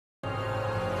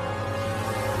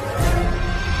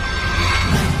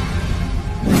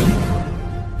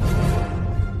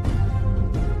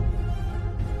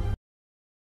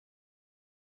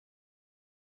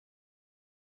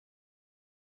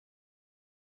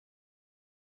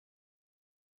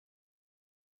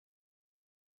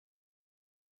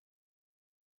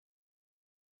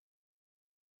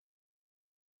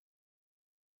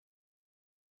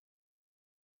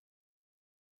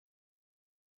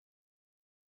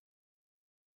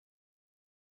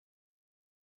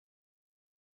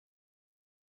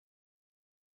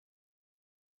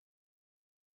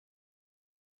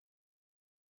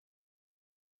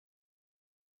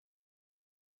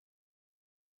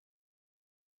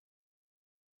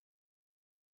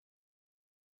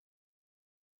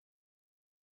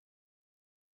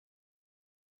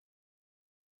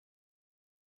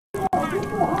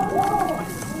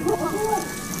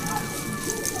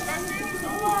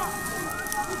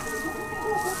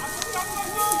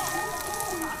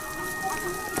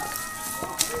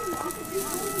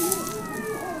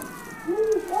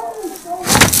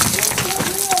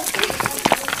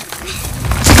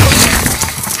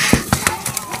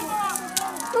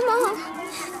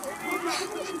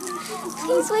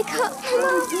Please wake up,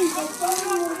 Mama.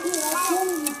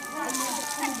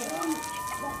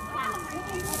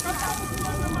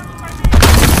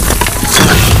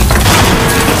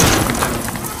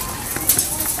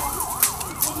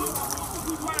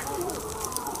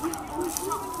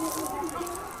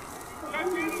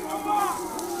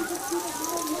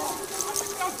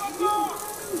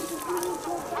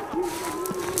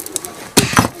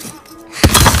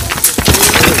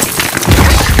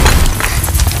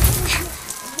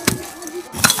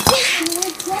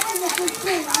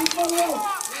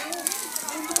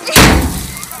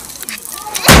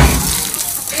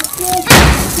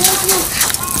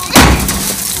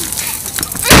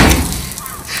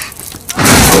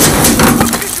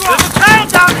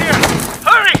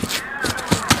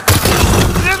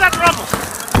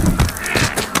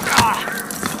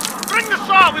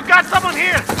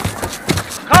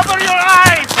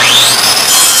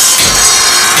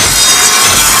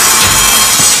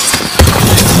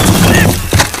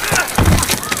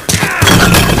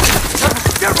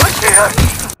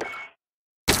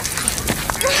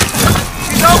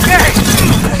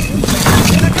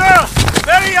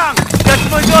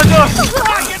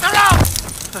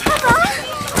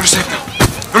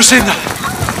 Rosenda!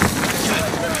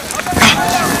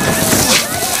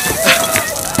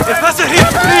 El faster here!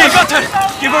 I got her!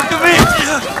 Give her to me!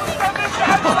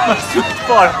 Oh, my sweet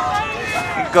boy!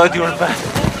 Thank God you're back.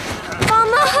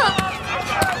 Mama!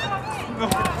 No!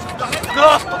 No!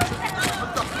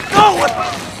 No!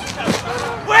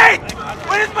 Wait!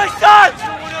 Where is my son?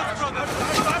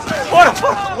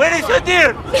 Where is your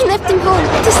dear? We left him home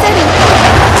to study.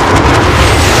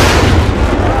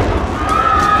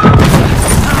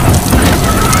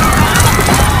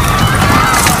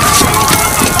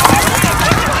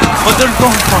 What are you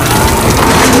going for?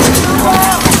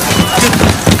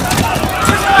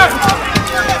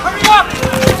 Hurry up!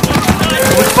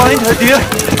 We'll find her, dear,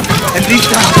 and leave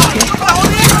the house, okay?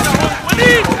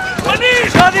 Walid!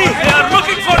 Johnny! They are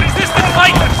looking for resistant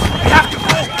fighters! We have to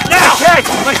go now! Okay,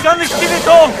 my son is still at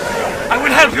home. I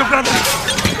will help you, brother.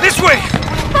 This way!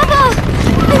 Papa!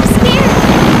 I'm scared.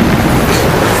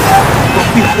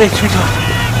 Don't be afraid, sweetheart.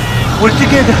 We're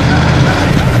together.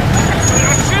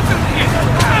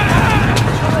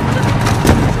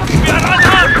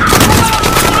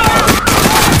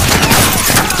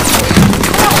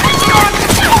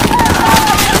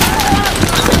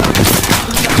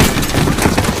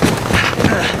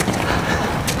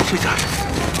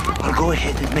 Go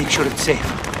ahead and make sure it's safe.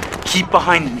 Keep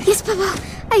behind me. Yes, Papa.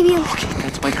 I will. Okay,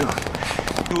 that's my girl.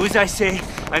 Do as I say,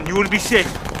 and you will be safe.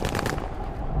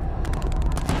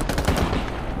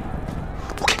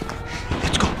 Okay,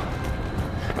 let's go.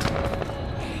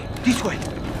 This way.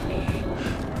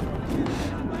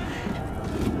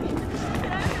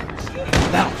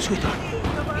 Now, sweetheart.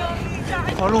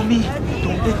 Follow me.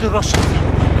 Don't let the rush on me.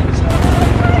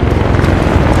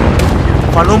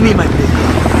 Follow me, my baby.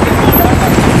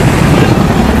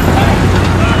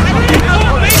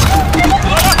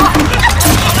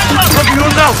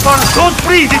 Now, Farah, don't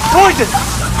breathe, it's poison!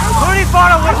 Hurry,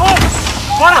 Farah, we're home!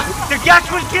 Farah, the gas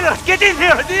will kill us! Get in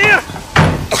here! Here!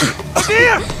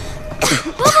 Here!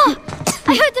 Papa!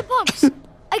 I heard the bombs!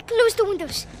 I closed the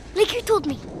windows, like you told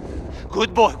me.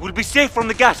 Good boy, we'll be safe from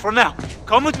the gas for now.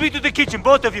 Come with me to the kitchen,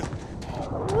 both of you.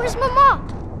 Where's Mama?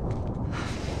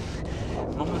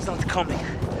 Mama's not coming.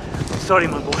 Sorry,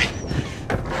 my boy.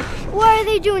 Why are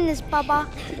they doing this, Papa?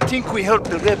 I think we helped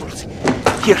the rebels.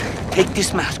 Here, take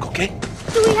this mask, okay?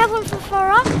 Do we have one for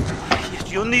Farah?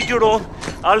 Yes, you'll need your own.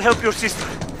 I'll help your sister.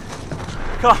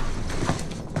 Come.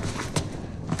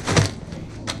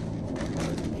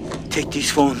 Take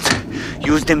these phones.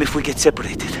 Use them if we get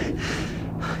separated.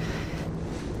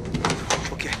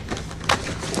 Okay.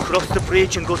 Cross the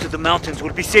bridge and go to the mountains.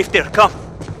 We'll be safe there. Come.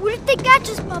 What if they catch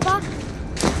us, Papa?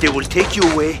 They will take you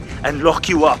away and lock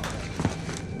you up.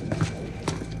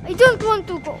 I don't want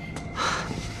to go.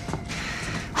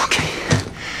 Okay.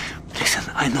 Listen,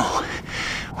 I know.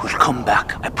 We'll come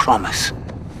back, I promise.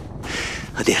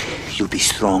 Adair, you'll be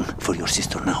strong for your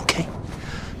sister now, okay?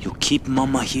 You keep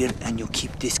Mama here and you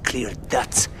keep this clear.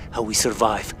 That's how we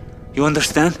survive. You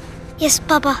understand? Yes,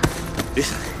 Papa.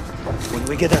 Listen, when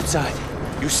we get outside,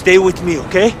 you stay with me,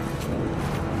 okay?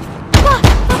 Papa!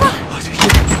 Papa!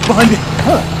 Behind me!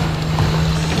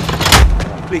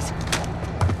 Please,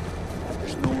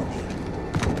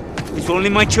 It's only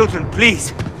my children,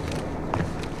 please.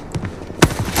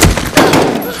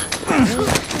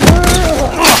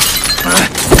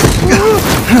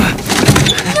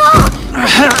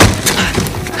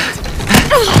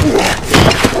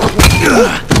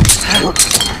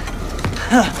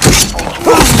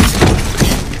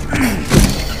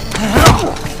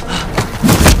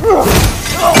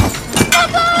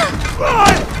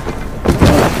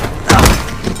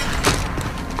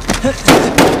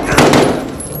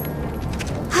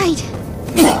 Hide.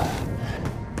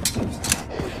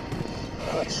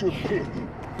 Отшибись.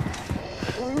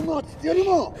 Твою мать,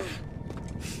 дерьмо!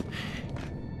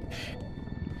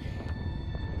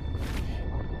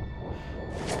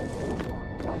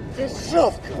 Ты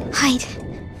шавка! Hide.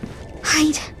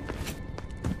 Hide.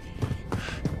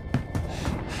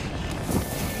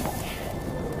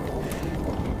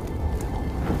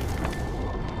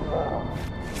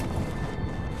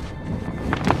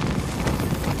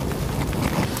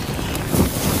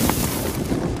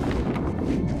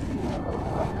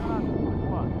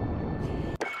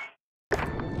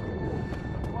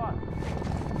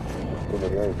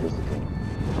 Проверяю языком.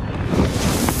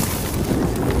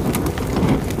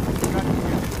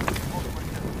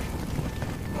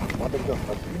 Мадагас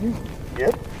отменил?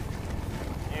 Нет?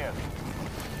 Нет,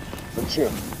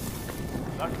 Зачем?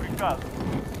 так приказ.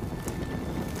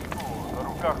 Ну, на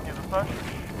руках не дотащишь?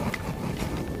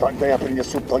 Тогда я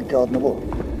принесу только одного.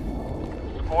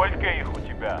 Сколько их у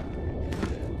тебя?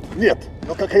 Нет,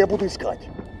 но как я буду искать?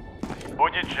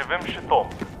 Будет живым щитом.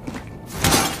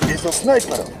 Из-за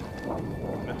снайперов?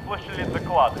 Мы слышали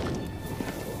доклады.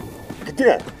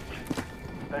 Где?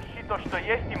 Тащи то, что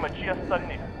есть, и мочи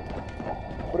остальных.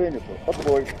 Принято.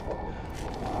 Отбой.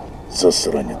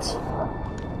 Засранец.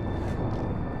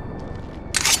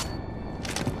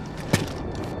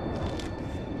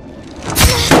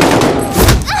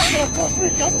 Пошли,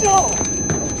 козел!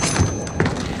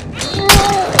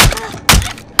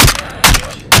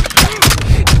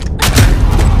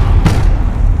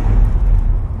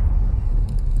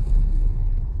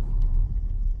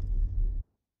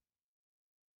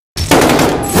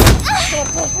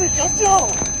 Пошли, козел!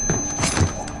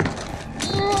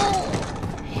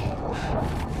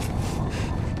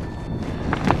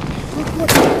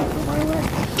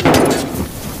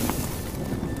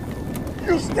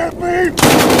 You stab me!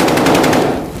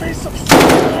 Piece of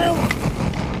shit!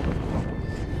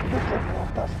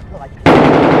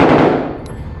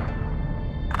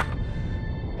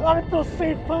 Time to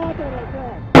see father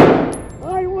again!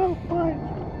 I will find you!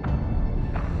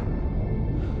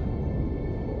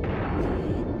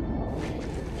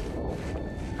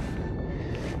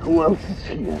 Who else is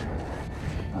here?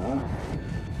 Huh?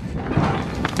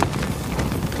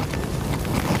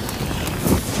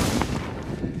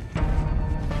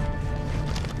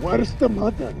 Where's the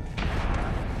mother?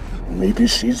 Maybe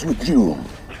she's with you.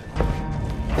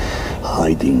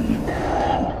 Hiding.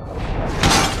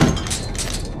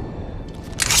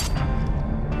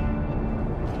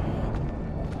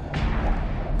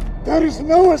 There is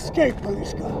no escape,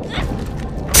 Malishka.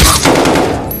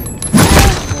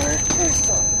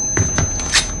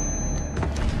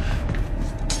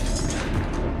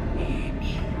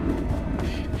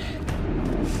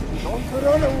 Don't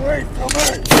run away from me!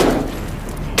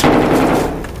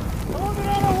 Don't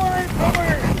run away from me!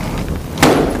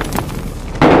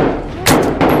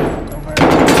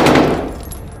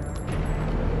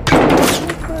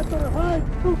 You better hide,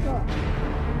 Tuka!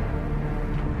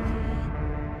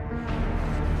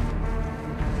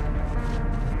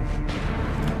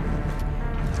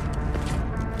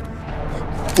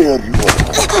 There you are!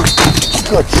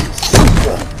 Got you,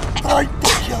 sucker! Hide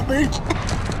to kill me!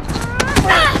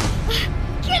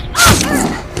 Get up!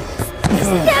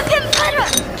 Stab him, Father!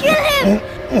 Kill him!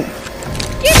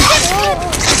 Get him!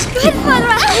 Good,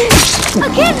 Father!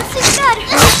 Again, sister!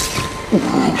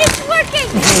 It's working!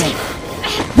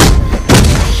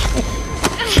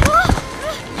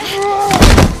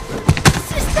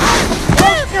 Sister!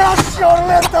 Got your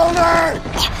little man!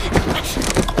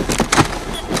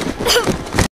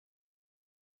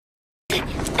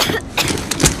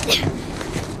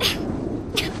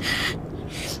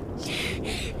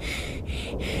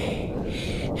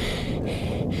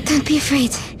 Don't be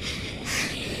afraid.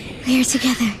 We are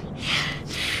together.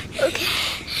 Okay.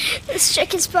 Let's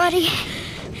check his body.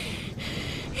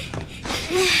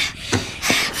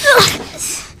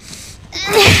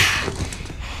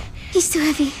 He's too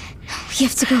heavy. We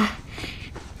have to go.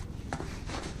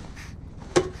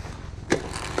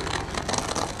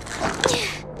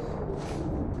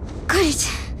 Got it.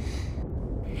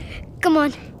 Come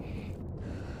on.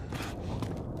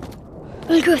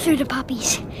 We'll go through the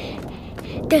poppies.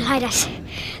 They'll hide us.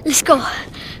 Let's go.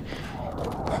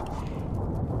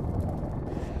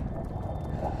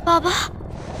 Baba?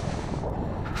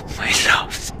 My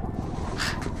love.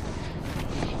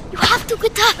 You have to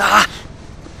get up.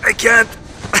 I can't.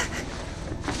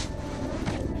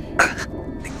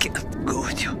 I can't go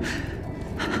with you.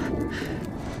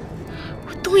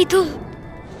 What do we do?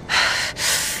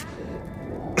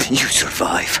 You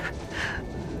survive.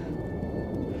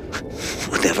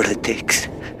 Whatever it takes.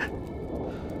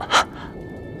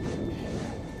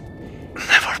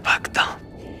 Never back down.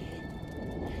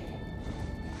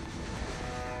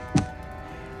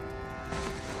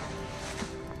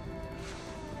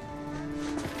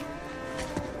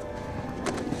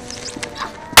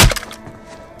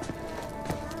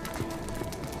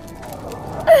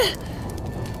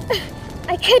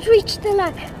 I can't reach the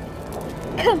ladder.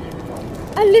 Come,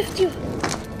 I'll lift you.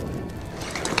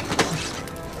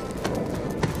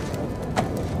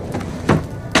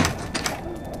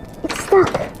 It's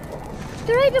stuck.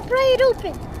 Try to pry it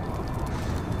open.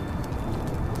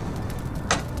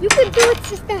 You can do it,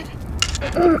 sister.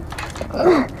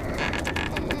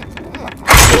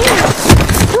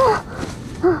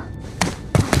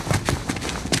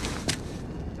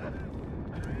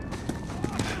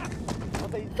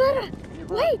 Farah,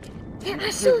 wait! There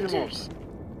are soldiers.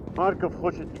 Марков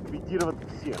хочет ликвидировать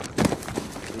всех.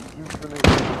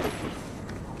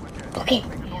 Okay,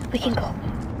 we can go.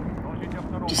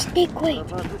 Just stay quiet.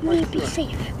 You will be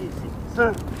safe.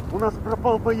 Сэр, у нас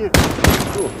пропал боец.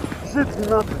 Жить не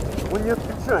надо, он не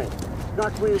отвечает.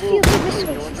 Как вы его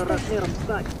убили? Он же размером с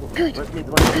тачку. Good. Возьми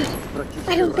два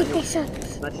I don't think they saw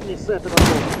us. Начни с этого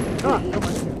дома. Командир.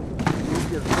 Руки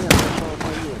вверх, пропал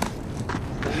боец.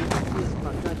 Стоит здесь,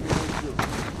 пока не уйдет.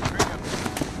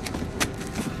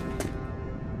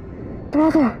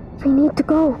 Brother, we need to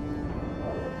go.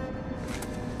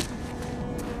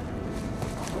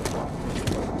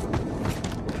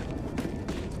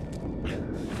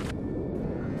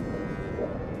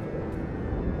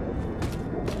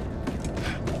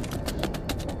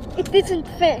 It isn't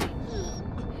fair.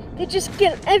 They just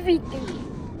kill everything.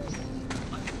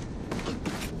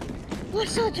 More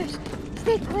soldiers.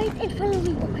 Stay quiet and follow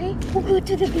me, okay? We'll go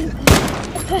to the vehicle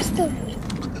across the road.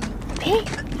 Okay?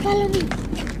 Follow me.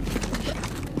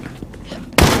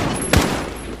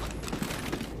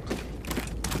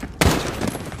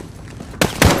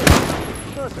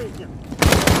 Слушайте.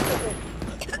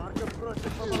 Марков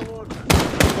просит поворота.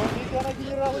 Она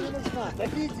генералу не нужна.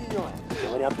 Добейте ее.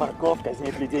 Говорят, Марков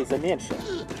казнит людей за меньше.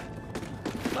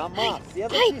 Мама, все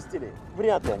зачистили.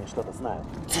 Вряд ли они что-то знают.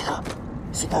 Тихо.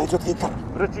 Сюда идет Виктор.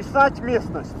 Прочесать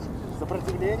местность.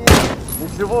 Сопротивление,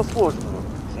 Ничего сложного.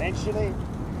 женщины,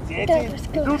 That дети. was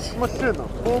Идут close. в машину.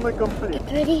 Полный комплект.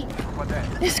 Get ready.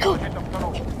 Let's go.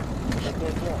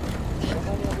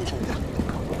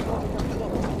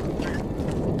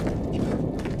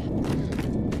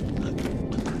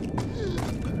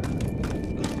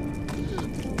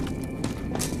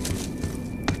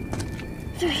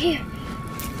 Through here.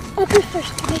 I'll go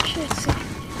first to make sure it's safe.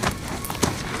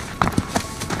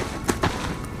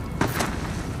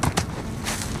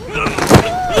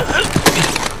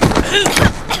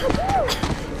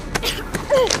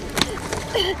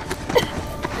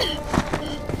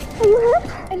 Are you hurt?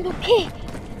 I'm okay.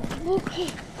 I'm okay.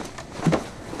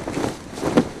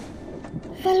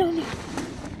 Follow me.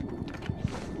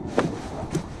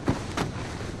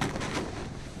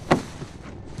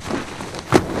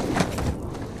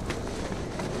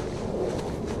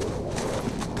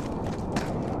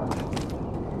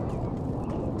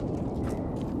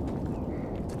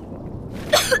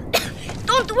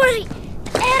 Don't worry.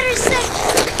 Air is safe.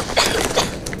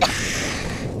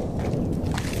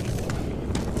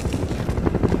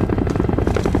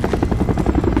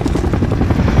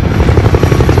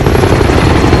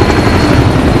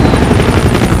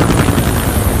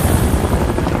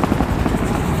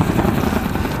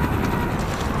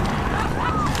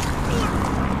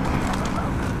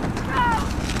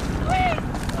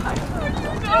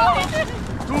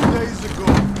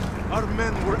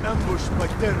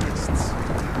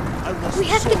 We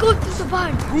have to go to the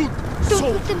barn. Good.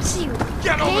 Don't let them see you.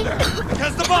 Get okay? over there!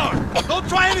 Against the barn! Don't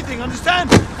try anything,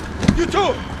 understand? You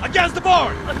two! Against the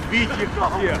barn! Beat you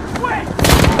here. Wait!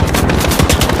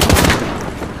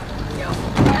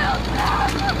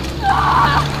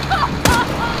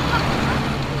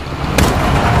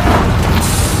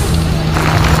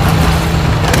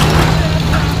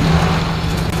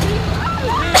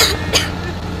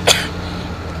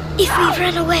 If we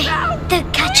run away,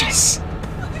 they'll catch us.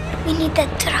 We need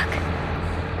that truck.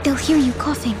 They'll hear you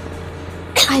coughing.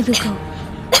 I will go.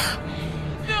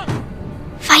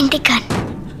 Find the gun.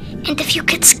 And if you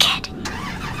get scared,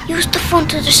 use the phone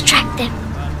to distract them.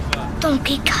 Don't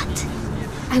get caught.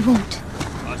 I won't.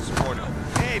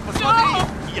 Эй,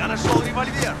 посмотри! Я нашел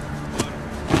револьвер!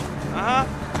 Ага,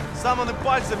 сам он и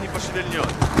пальцем не пошевельнет.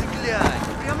 Ты глянь,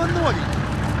 прямо новенький.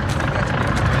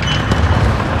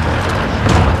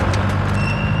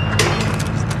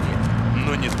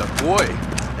 Ну не такой.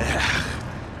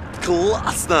 Эх,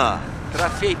 классно!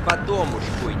 Трофей по дому,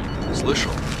 шкуйник.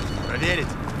 Слышал? Проверить?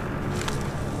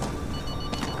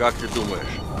 Как ты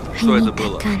думаешь, что это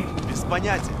было? Без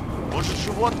понятия. Может,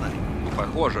 животное? Не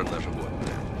похоже на животное.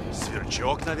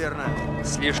 Сверчок, наверное.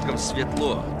 Слишком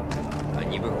светло.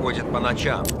 Они выходят по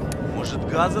ночам. Может,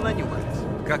 газа нанюхать?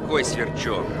 Какой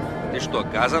сверчок? Ты что,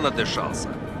 газа надышался?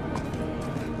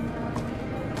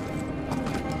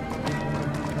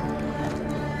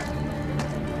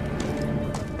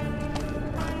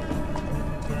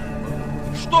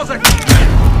 Что за...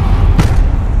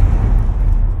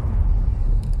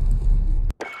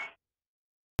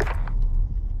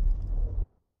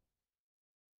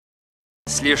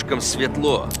 Слишком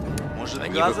светло. Может,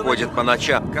 Они газа выходят по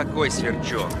ночам. Какой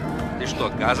сверчок? Ты что,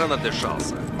 газа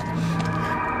надышался?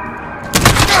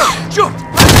 Черт!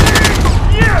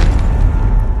 Нет!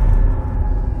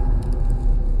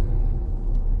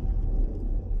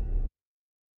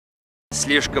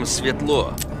 Слишком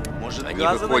светло. Может, Они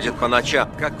газа выходят по ночам.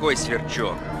 Какой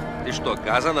сверчок? Ты что,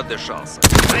 газа надышался?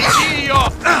 Найди ее!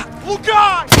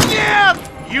 Лука! Нет!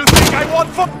 You think I want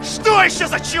for... Что еще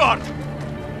за черт?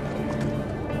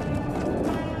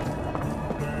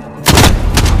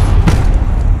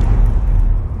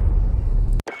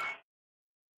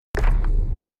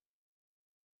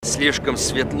 Слишком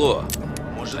светло.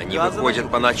 Может, Они газа выходят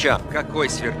по ночам. Какой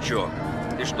сверчок?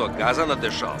 Ты что, газа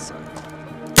надышался?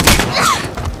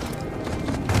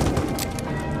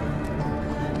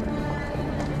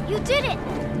 You did it!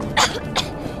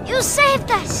 You saved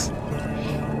us!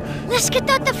 Let's get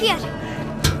out of here!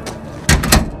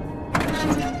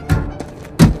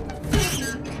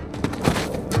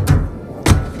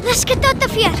 Let's get out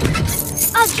of here!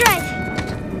 I'll drive!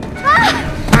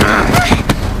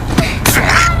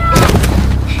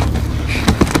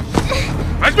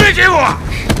 Возьмите его!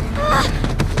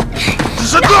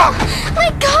 Задок!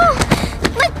 Let go!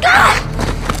 Let go!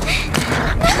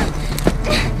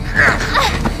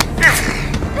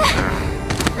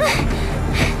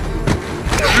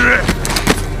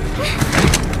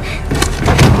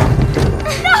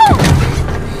 No!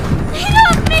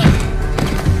 Help me!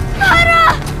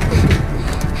 Para!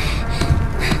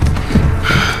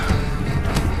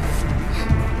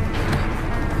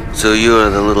 So you are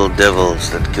the little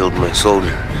devils that killed my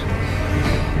soldiers.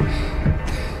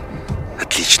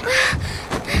 Отлично.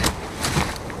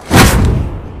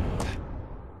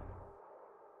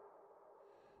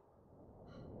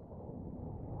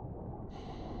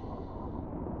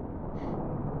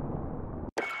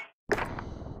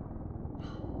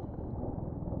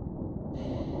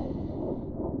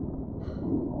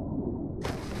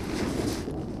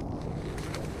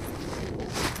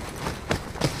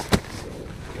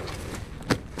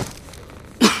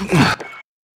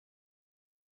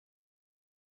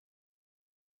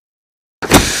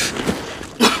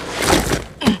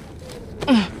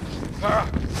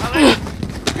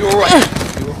 You're right.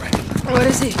 You're right. What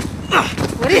is he?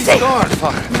 What is he?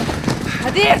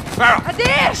 Hadir! Farah!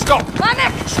 Hadir! Stop!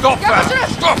 Manek! Stop, Farah!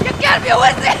 Stop! You can't be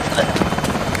with it!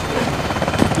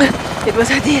 It was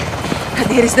Hadir.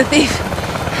 Hadir is the thief.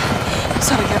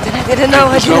 Sorry, Captain. I didn't know.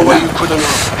 There's no way you could have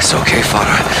known. It's okay,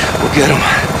 Father. We'll get him.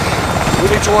 We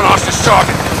need to unhouse this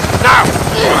target! Now!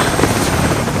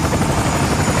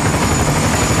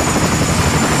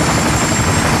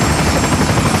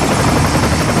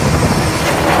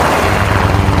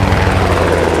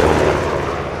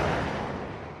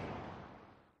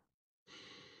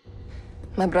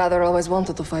 My brother always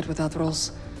wanted to fight without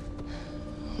rules.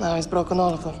 Now he's broken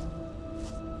all of them.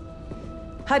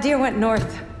 Hadir went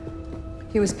north.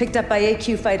 He was picked up by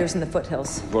AQ fighters in the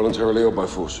foothills. Voluntarily or by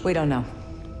force? We don't know.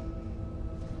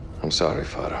 I'm sorry,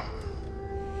 Father.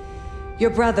 Your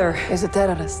brother He's a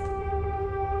terrorist.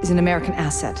 is an American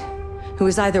asset who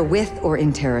is either with or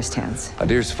in terrorist hands.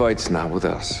 Hadir's fight's not with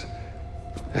us.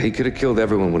 He could have killed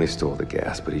everyone when he stole the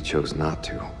gas, but he chose not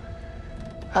to.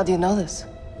 How do you know this?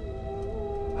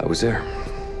 I was there,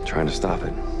 trying to stop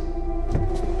it.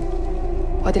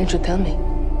 Why didn't you tell me?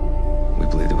 We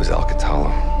believed it was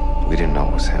Al-Qatala. We didn't know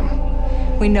it was him.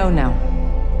 We know now.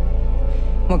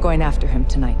 We're going after him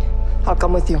tonight. I'll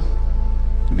come with you.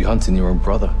 You'll be hunting your own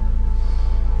brother.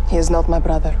 He is not my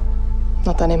brother.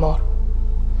 Not anymore.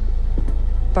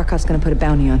 Barkov's gonna put a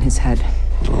bounty on his head.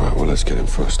 All right, well, let's get him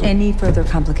first. Any further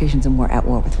complications and we're at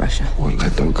war with Russia. Well,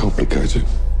 that don't complicate it.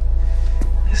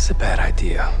 This is a bad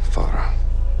idea, Farah.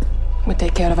 We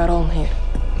take care of our own here.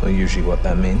 Well, usually what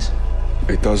that means.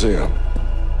 It does here.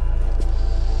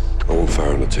 I want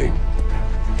Farah on the team.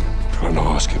 Try not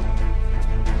ask him.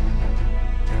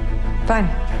 Fine.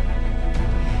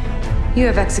 You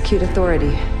have execute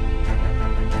authority.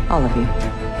 All of you.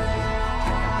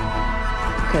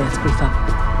 Okay, let's brief up.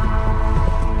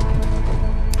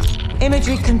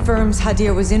 Imagery confirms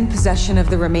Hadir was in possession of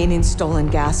the remaining stolen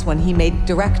gas when he made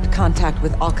direct contact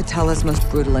with Alcatala's most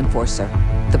brutal enforcer,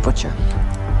 the Butcher.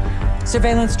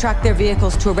 Surveillance tracked their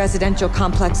vehicles to a residential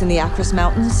complex in the Acris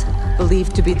Mountains,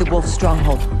 believed to be the Wolf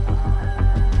stronghold.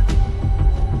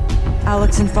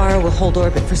 Alex and Farah will hold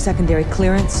orbit for secondary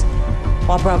clearance,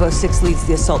 while Bravo 6 leads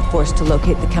the assault force to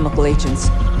locate the chemical agents,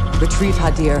 retrieve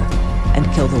Hadir,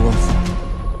 and kill the Wolf.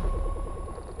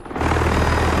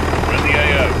 We're in the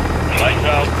AO. Lights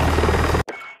out.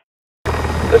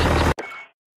 Listen,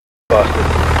 bastard.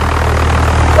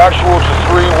 Actual to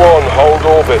 3-1, hold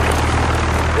orbit.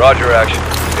 Roger, action.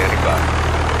 Standing by.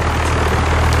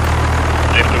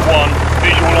 Lifter 1,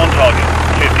 visual on target.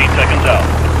 15 seconds out.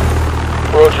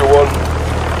 Roger 1.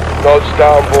 Nods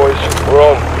down, boys. We're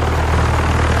on.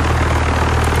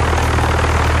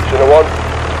 Center 1,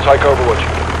 take Overwatch.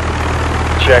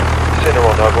 Check. Center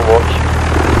on Overwatch.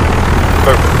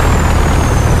 Perfect.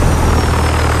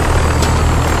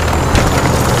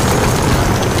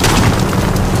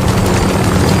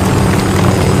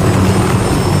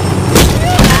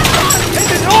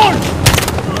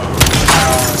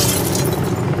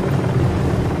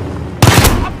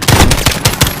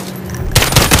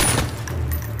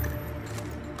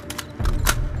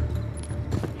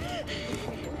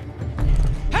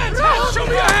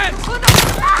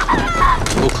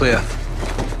 All clear.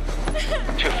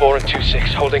 2-4 and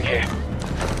 2-6, holding here.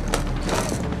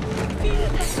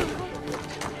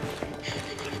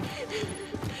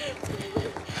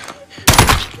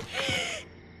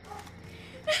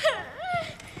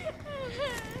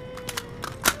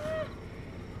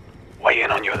 Weigh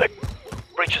in on you, the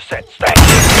breach is set. Stand.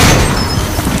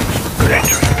 Good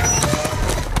entry.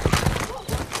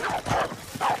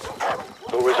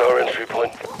 Where is our entry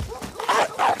point?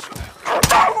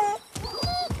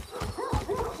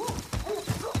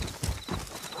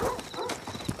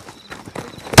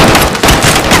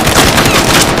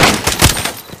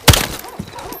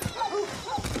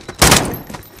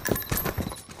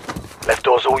 Left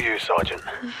door's all you, Sergeant.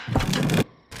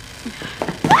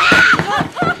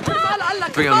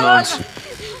 3 unknowns.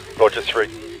 Roger 3.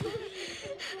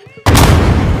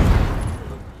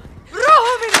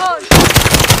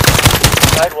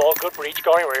 Sidewall, good breach,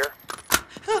 going rear.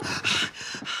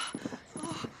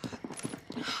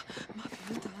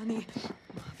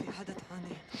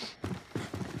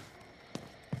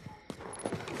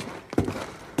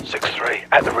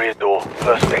 At the rear door,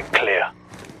 first thing clear.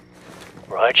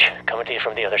 Raj, coming to you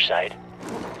from the other side.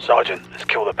 Sergeant, let's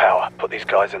kill the power. Put these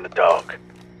guys in the dark.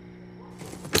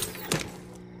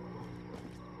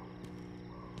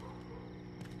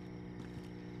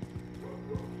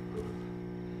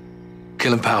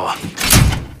 Killing power.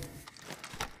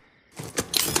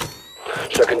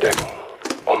 Second deck.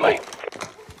 On me.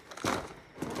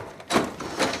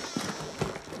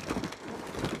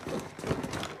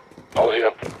 Hold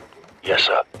here. Yes,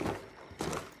 sir.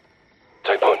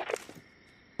 Take point.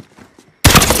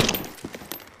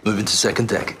 Moving to second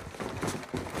deck.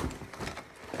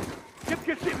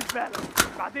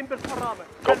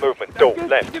 Got movement. Door,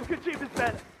 left.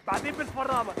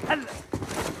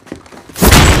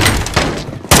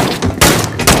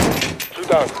 Two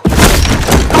down.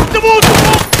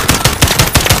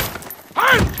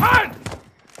 Hand!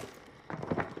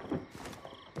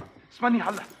 اسمعني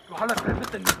هلا وهلا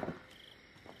تلفتني.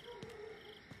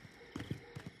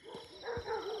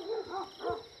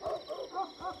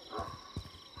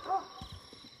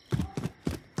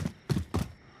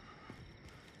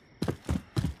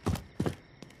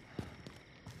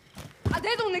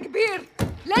 عددهم كبير.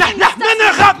 نحن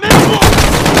نخاف منهم.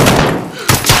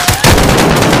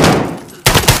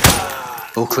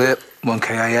 All clear. 1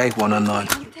 KIA, 1 unknown.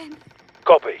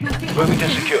 Copy. Moving to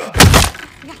secure.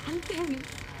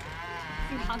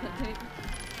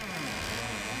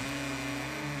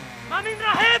 ماني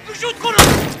راهب وجود كرة.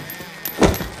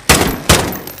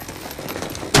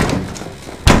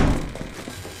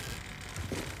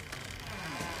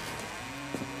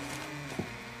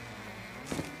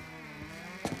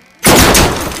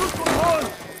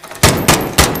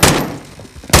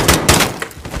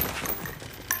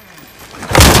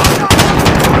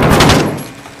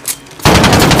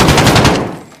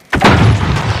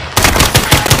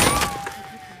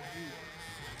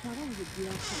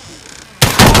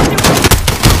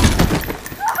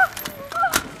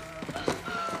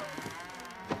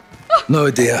 No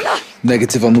idea.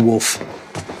 Negative on the wolf.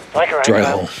 Dry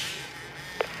hole.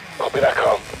 Copy that,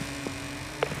 Carl.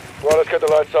 Right, let's get the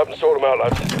lights up and sort them out,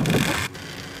 lads.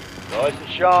 Nice and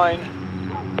shine.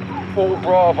 Full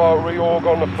Bravo reorg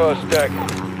on the first deck.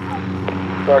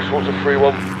 Backwater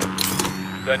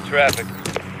 3-1. Done traffic.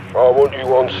 I want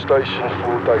you on station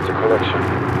for data collection.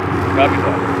 Copy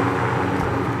that.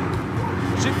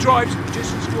 Zip drives,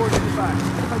 just stored in the back.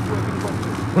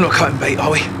 We're not cutting bait, are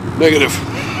we? Negative.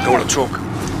 Don't want to talk.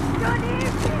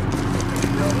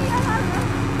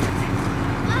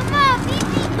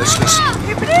 Listen.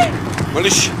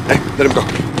 Malish, hey, let him go.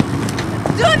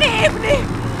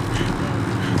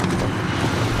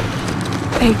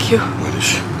 Thank you.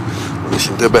 ماليش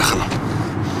انتبه خلا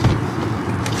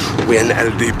وين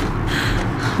قلبي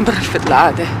برفة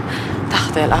العادة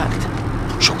تحت الأرض.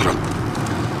 شكرا.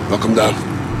 Welcome down.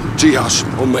 G-House,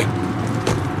 on me.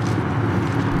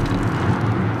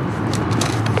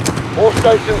 All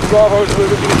stations, Bravo's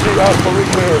moving to the G-House for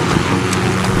reclearance.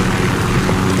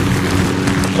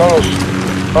 Tunnels,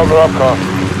 cover up, car.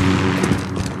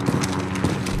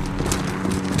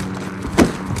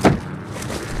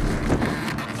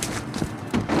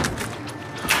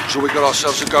 So we got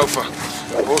ourselves a gopher.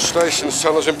 All stations,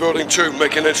 tunnels in building 2,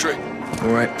 making entry. All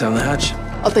right, down the hatch.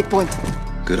 I'll take point.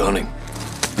 Good hunting.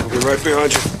 I'll be right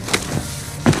behind you.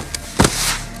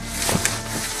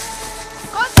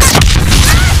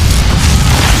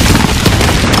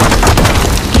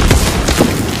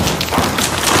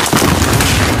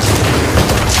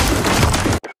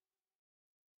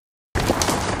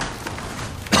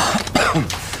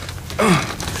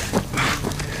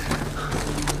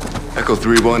 Echo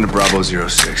 3-1 to Bravo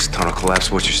 06. Tunnel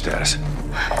collapse. What's your status?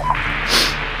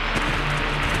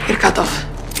 We're cut off.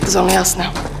 It's only us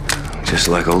now. Just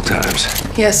like old times.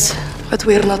 Yes, but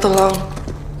we're not alone.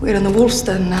 We're in the wolf's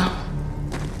den now.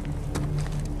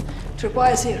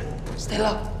 Tripwire's here. Stay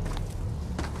low.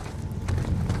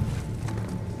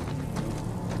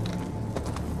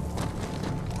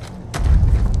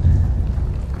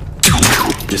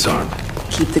 Disarm.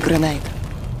 Keep the grenade.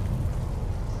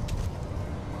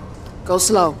 Go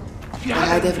slow. They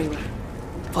hide everywhere.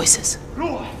 Voices.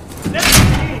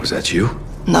 Was that you?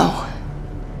 No,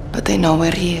 but they know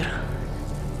we're here.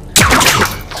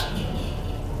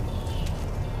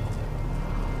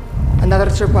 Another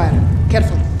tripwire.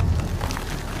 Careful.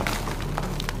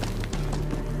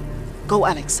 Go,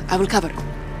 Alex. I will cover.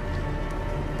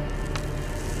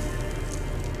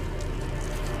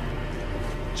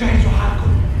 جهزوا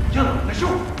حالكم. يلا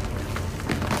نشوف.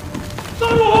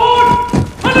 صاروا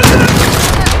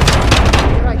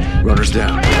Runners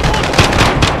down.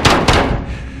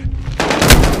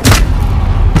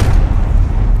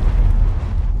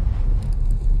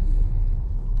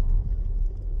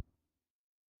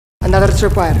 Another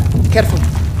tripwire. Careful.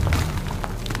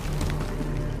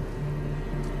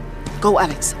 Go,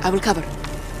 Alex. I will cover.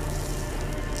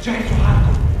 جهزوا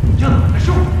حالكم. يلا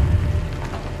نشوف.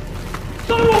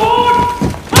 صاروا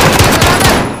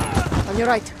On your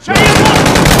right.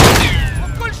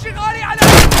 كل شيء غالي على.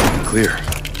 Clear.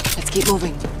 Let's keep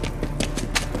moving.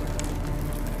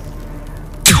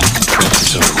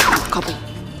 Copy.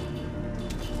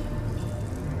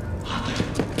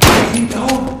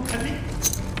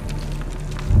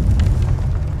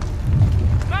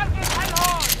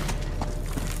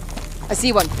 I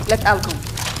see one. Let Al come.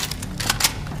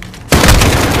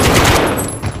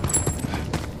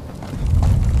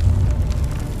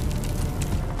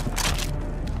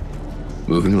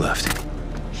 Moving left.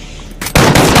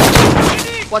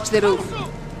 Watch the roof.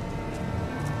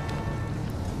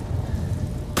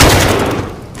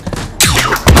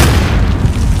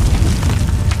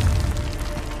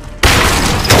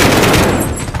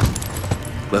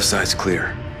 Left side's clear.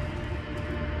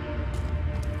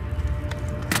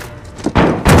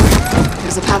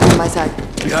 There's a path on my side.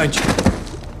 Behind you.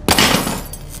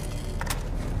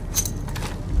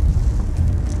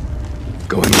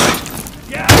 Going right.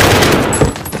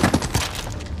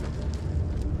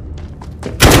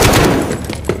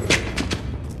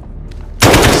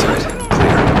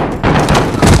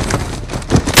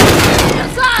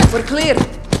 We're clear.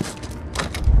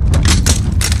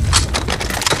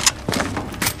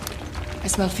 I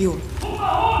smell fuel.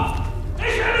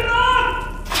 Get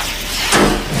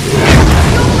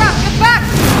back!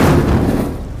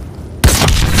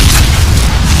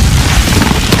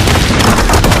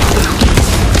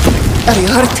 Are you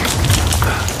hurt?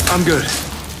 I'm good.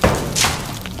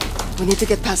 We need to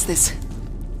get past this.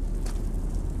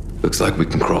 Looks like we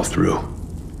can crawl through.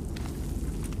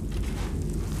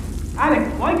 Alex,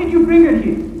 why did you bring her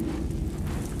here?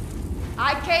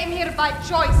 I came here by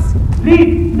choice.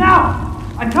 Leave now!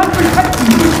 I can't protect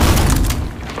you.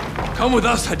 Come with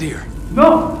us, Hadir.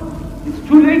 No, it's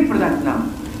too late for that now.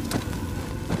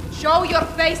 Show your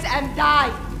face and die.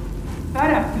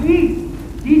 Farah, please.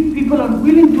 These people are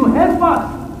willing to help us.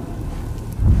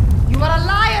 You are a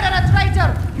liar and a traitor.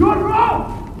 You're wrong.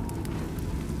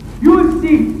 You will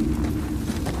see.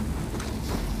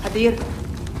 Hadir.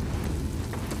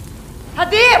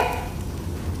 Hadir!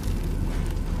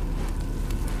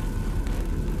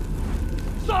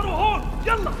 صاروا هون.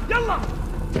 يلا يلا.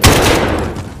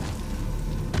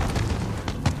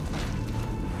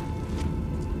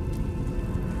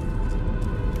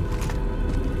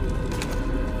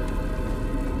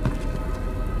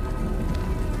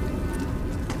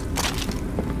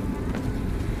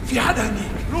 في حدا هنيك.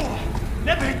 روح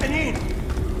نبه التانيين.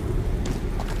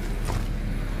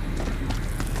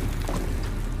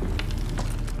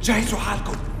 جهزوا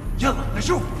حالكم. يلا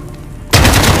نشوف.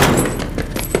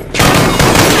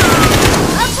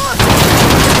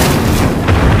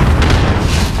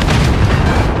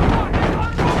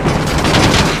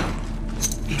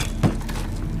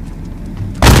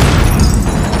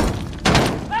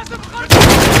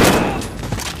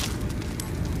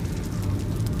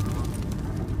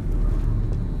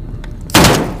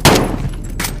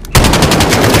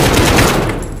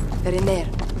 They're in there.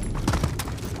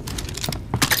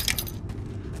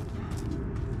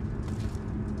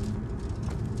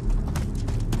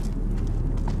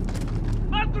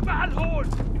 مالكم محل هون.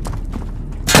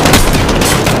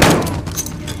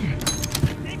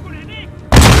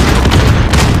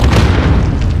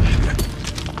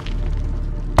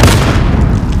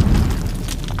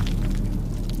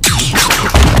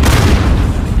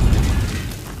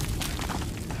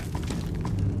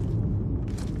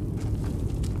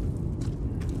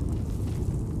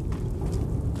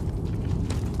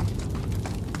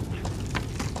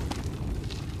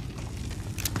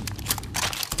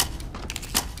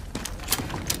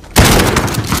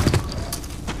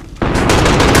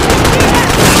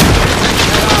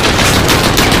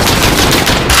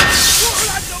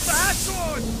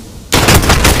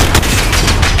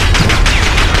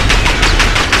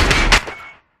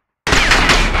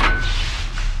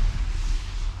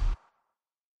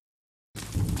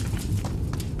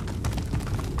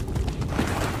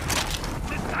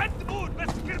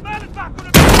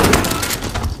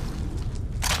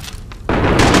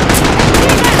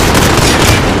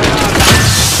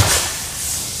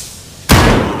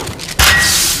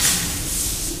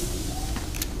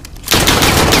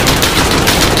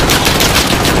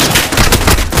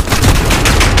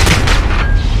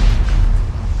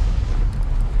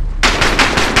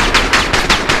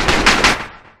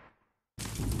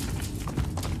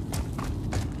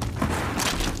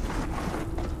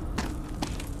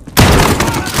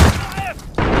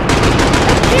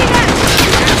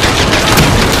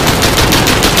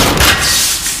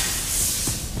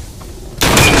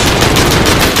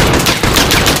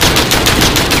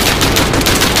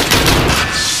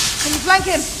 Flank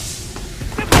him!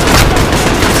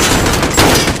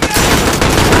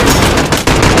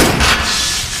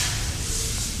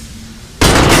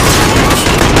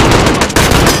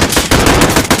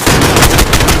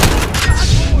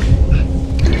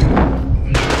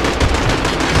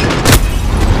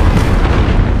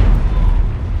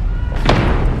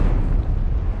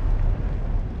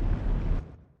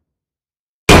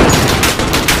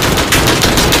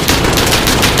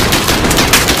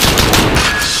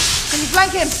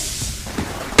 Flank him!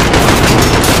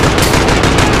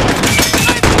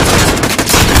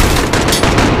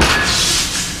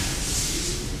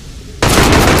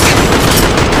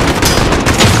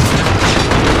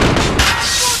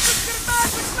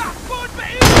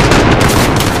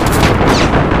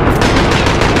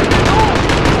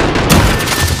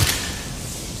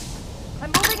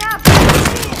 I'm moving up!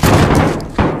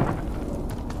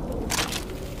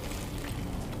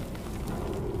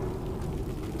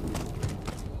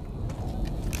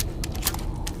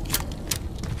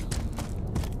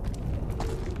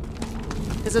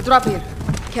 There's a drop here.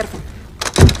 Careful.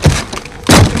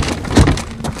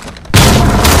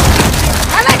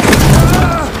 Alex!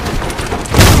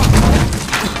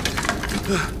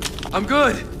 I'm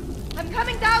good. I'm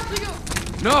coming down to you.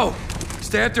 No.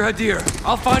 Stay after Hadir.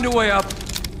 I'll find a way up.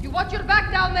 You watch your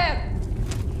back down there.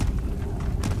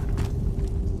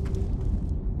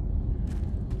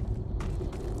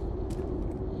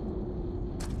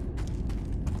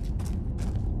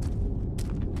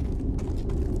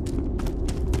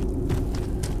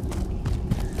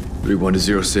 One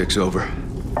to 06, over.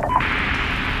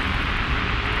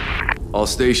 All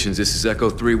stations, this is Echo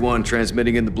 3-1,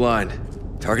 transmitting in the blind.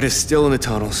 Target is still in the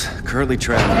tunnels, currently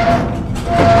traveling.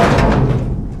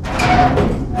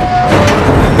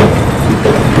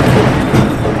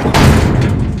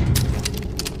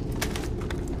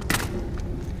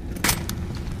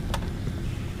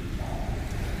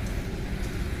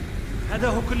 هذا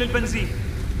هو كل البنزين.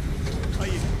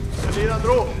 طيب خلينا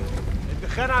نروح،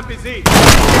 الدخان عم بيزيد.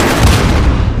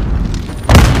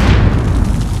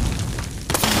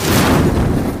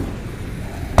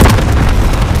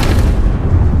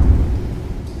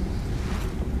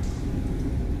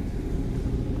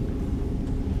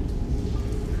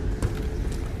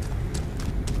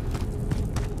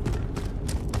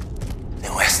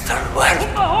 The Western world,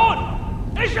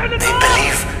 they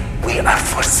believe we are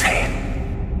for sale.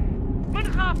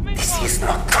 This is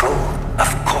not true.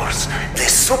 Of course, the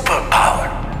superpower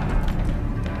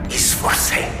is for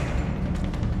sale.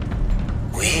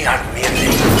 We are merely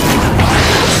the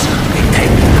markets. We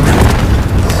take them.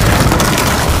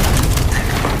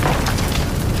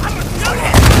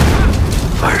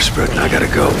 Fire spread, I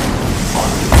gotta go.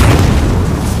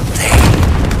 They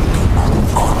do not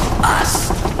own us.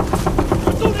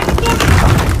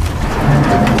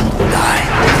 Die.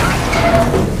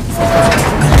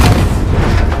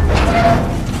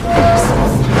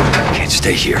 Can't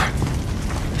stay here.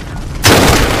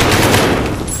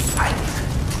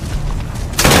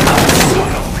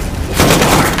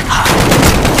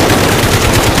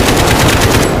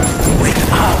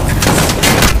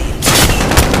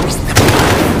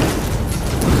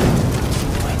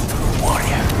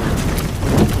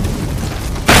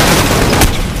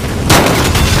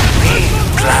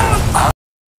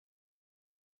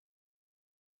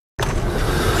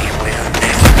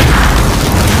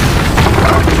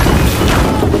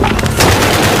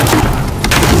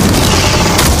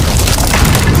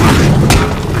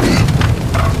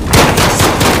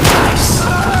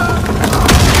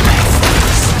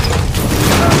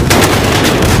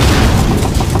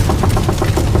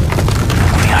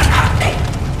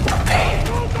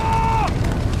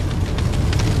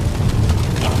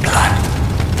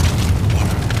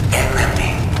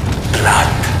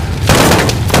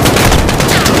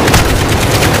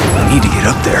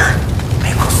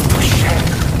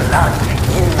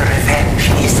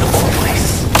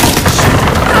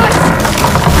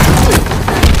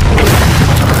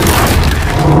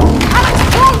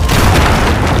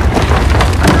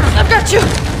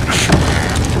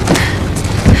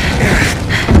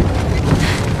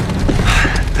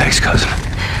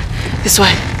 This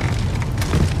way.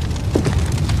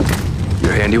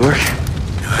 Your handiwork?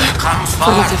 Come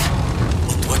far,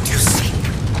 but what you seek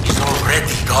is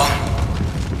already gone.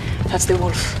 That's the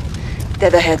wolf.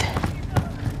 Dead ahead.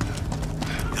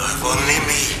 You have only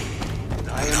me.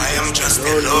 I am just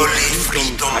a lowly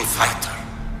freedom fighter.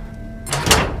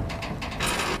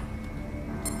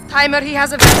 Timer, he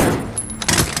has a vest.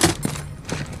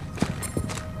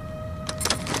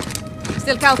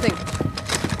 Still counting.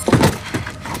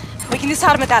 We can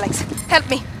disarm it, Alex. Help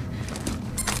me.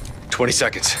 20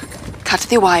 seconds. Cut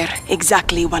the wire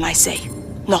exactly when I say.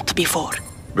 Not before.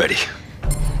 Ready.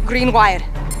 Green wire.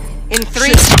 In 3.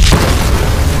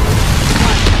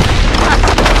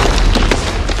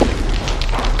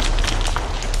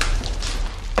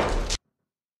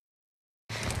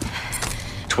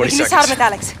 We can disarm it,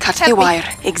 Alex. Cut the wire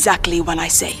exactly when I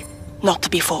say.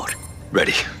 Not before.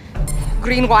 Ready.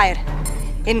 Green wire.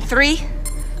 In 3,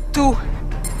 2,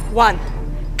 1.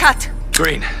 Cut.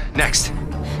 Green. Next.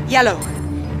 Yellow.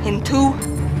 In 2,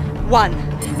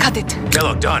 1. Cut it.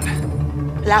 Yellow, done.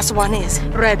 Last one is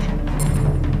red.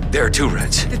 There are 2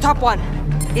 reds. The top one.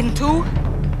 In 2,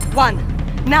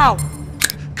 1. Now.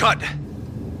 Cut.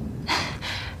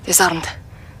 Disarmed.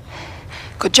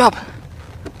 Good job.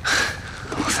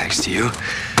 Well, thanks to you.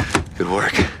 Good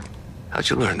work. How'd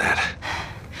you learn that?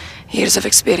 Years of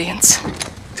experience.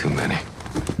 Too many.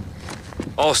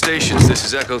 All stations, this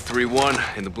is Echo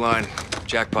 3-1 in the blind.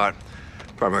 Jackpot.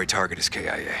 Primary target is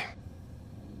KIA.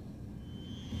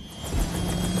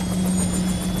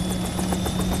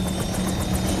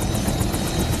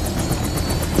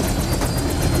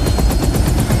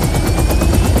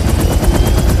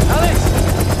 Alex!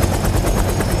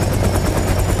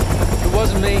 It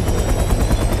wasn't me.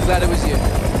 Glad it was you.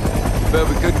 Bet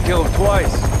we couldn't kill him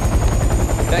twice.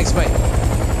 Thanks, mate.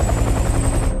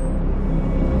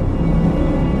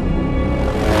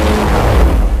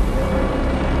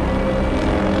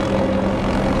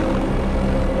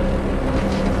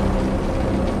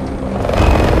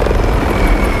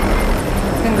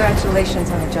 Congratulations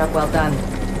on a job well done.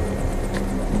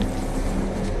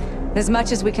 As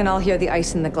much as we can all hear the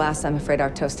ice in the glass, I'm afraid our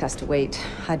toast has to wait.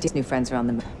 Hadia's new friends are on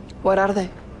the move. What are they?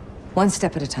 One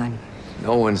step at a time.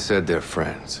 No one said they're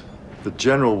friends. The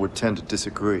General would tend to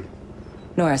disagree.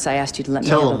 Norris, I asked you to let me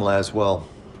Tell him, Laswell,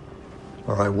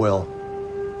 or I will.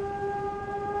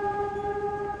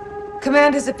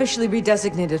 Command has officially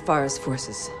redesignated Farah's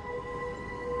forces.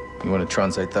 You want to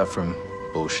translate that from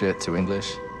bullshit to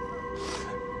English?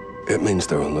 It means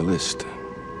they're on the list.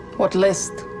 What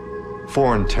list?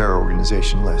 Foreign terror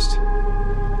organization list.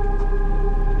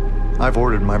 I've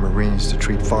ordered my Marines to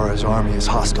treat Farah's army as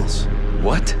hostiles.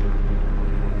 What?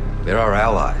 They're our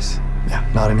allies. Yeah,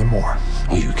 not anymore.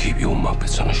 Will you keep your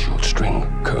Muppets on a short string,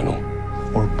 Colonel?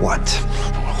 Or what?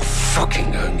 I'll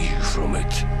fucking earn you from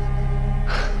it.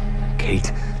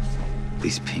 Kate,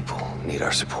 these people need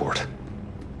our support.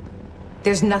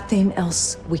 There's nothing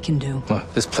else we can do. Well,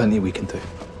 there's plenty we can do.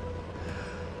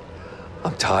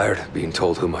 I'm tired of being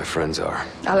told who my friends are.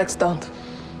 Alex, don't.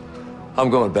 I'm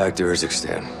going back to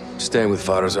Urzikstan, staying with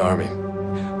Farah's army.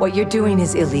 What you're doing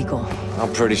is illegal.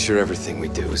 I'm pretty sure everything we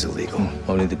do is illegal.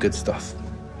 Only the good stuff.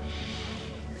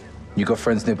 You got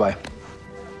friends nearby?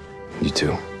 You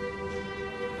too.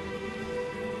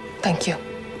 Thank you.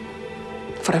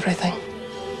 For everything.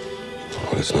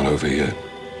 Well, it's not over yet.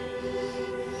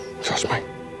 Trust me.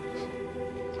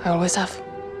 I always have.